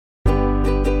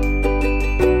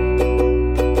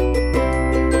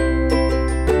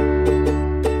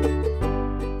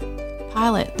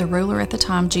the ruler at the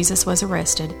time Jesus was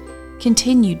arrested,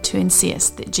 continued to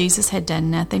insist that Jesus had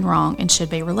done nothing wrong and should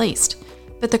be released,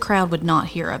 but the crowd would not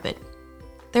hear of it.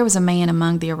 There was a man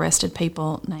among the arrested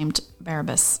people named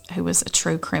Barabbas who was a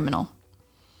true criminal.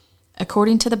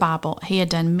 According to the Bible, he had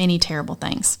done many terrible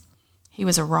things. He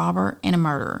was a robber and a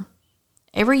murderer.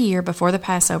 Every year before the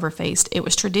Passover feast, it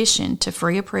was tradition to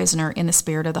free a prisoner in the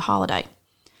spirit of the holiday.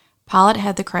 Pilate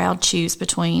had the crowd choose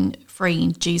between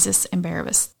freeing Jesus and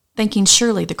Barabbas, thinking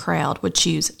surely the crowd would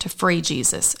choose to free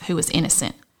Jesus, who was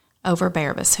innocent, over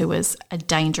Barabbas, who was a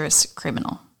dangerous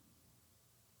criminal.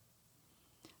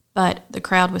 But the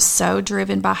crowd was so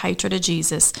driven by hatred of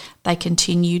Jesus, they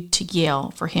continued to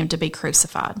yell for him to be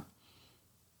crucified.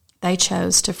 They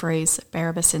chose to free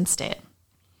Barabbas instead.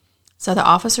 So the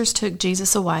officers took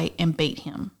Jesus away and beat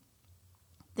him.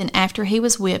 Then after he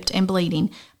was whipped and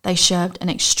bleeding, they shoved an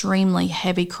extremely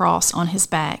heavy cross on his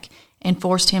back and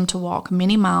forced him to walk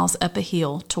many miles up a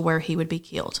hill to where he would be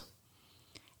killed.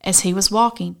 As he was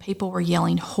walking, people were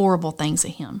yelling horrible things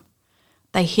at him.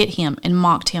 They hit him and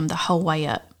mocked him the whole way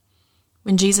up.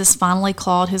 When Jesus finally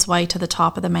clawed his way to the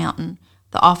top of the mountain,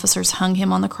 the officers hung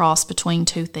him on the cross between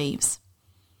two thieves.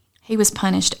 He was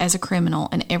punished as a criminal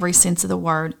in every sense of the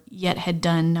word, yet had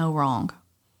done no wrong.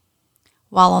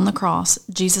 While on the cross,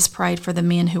 Jesus prayed for the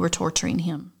men who were torturing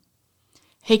him.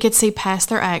 He could see past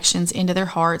their actions into their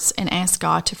hearts and asked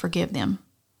God to forgive them.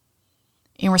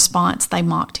 In response, they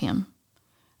mocked him.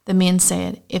 The men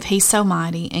said, "If he's so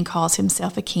mighty and calls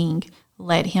himself a king,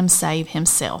 let him save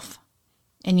himself."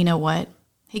 And you know what?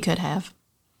 He could have.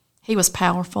 He was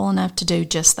powerful enough to do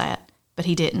just that, but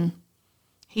he didn't.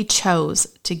 He chose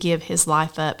to give his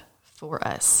life up for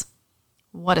us.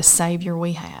 What a Savior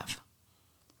we have.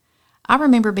 I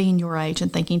remember being your age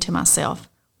and thinking to myself,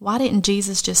 why didn't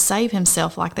Jesus just save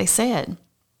himself like they said?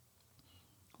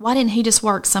 Why didn't he just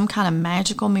work some kind of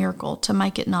magical miracle to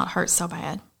make it not hurt so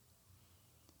bad?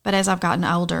 But as I've gotten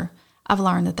older, I've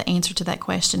learned that the answer to that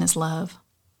question is love.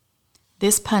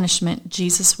 This punishment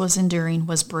Jesus was enduring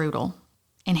was brutal,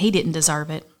 and he didn't deserve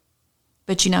it.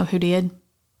 But you know who did?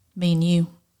 Me and you.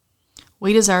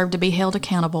 We deserve to be held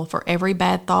accountable for every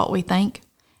bad thought we think,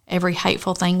 every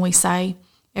hateful thing we say,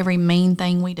 every mean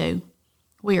thing we do.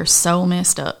 We are so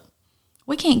messed up.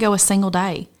 We can't go a single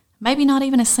day, maybe not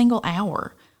even a single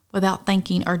hour, without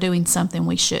thinking or doing something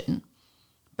we shouldn't.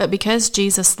 But because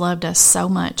Jesus loved us so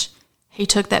much, he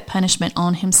took that punishment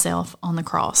on himself on the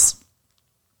cross.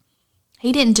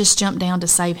 He didn't just jump down to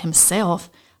save himself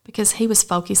because he was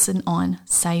focusing on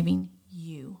saving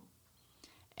you.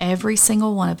 Every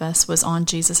single one of us was on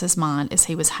Jesus' mind as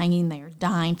he was hanging there,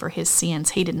 dying for his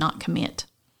sins he did not commit.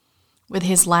 With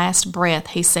his last breath,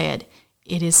 he said,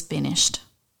 "It is finished."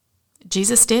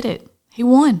 Jesus did it. He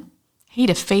won. He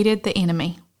defeated the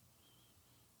enemy.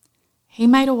 He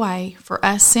made a way for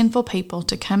us sinful people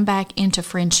to come back into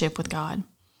friendship with God.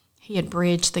 He had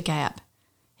bridged the gap.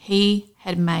 He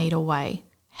had made a way.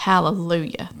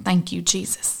 Hallelujah. Thank you,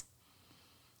 Jesus.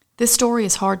 This story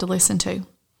is hard to listen to.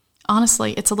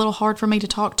 Honestly, it's a little hard for me to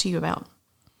talk to you about.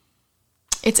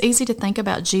 It's easy to think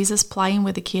about Jesus playing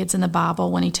with the kids in the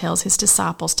Bible when he tells his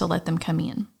disciples to let them come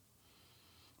in.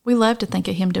 We love to think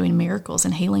of him doing miracles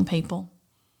and healing people.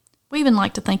 We even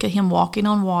like to think of him walking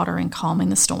on water and calming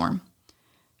the storm.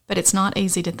 But it's not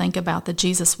easy to think about the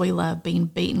Jesus we love being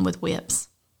beaten with whips,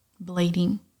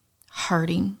 bleeding,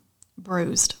 hurting,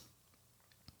 bruised.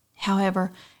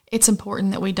 However, it's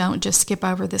important that we don't just skip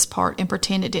over this part and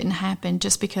pretend it didn't happen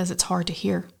just because it's hard to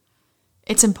hear.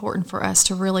 It's important for us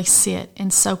to really sit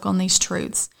and soak on these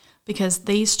truths because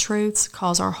these truths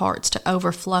cause our hearts to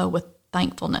overflow with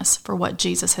thankfulness for what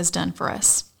Jesus has done for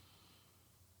us.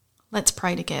 Let's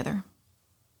pray together.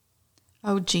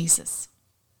 Oh, Jesus,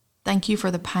 thank you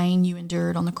for the pain you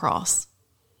endured on the cross.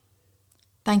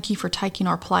 Thank you for taking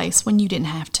our place when you didn't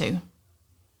have to.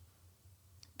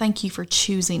 Thank you for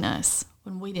choosing us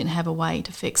when we didn't have a way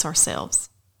to fix ourselves.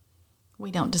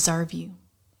 We don't deserve you.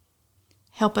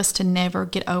 Help us to never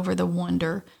get over the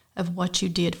wonder of what you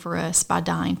did for us by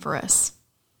dying for us.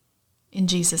 In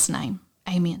Jesus' name,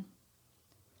 amen.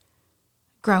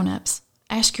 Grown-ups,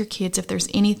 ask your kids if there's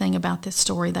anything about this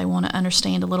story they want to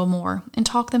understand a little more and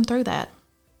talk them through that.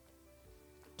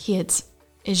 Kids,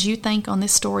 as you think on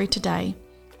this story today,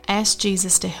 ask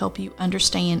Jesus to help you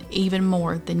understand even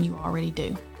more than you already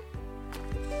do.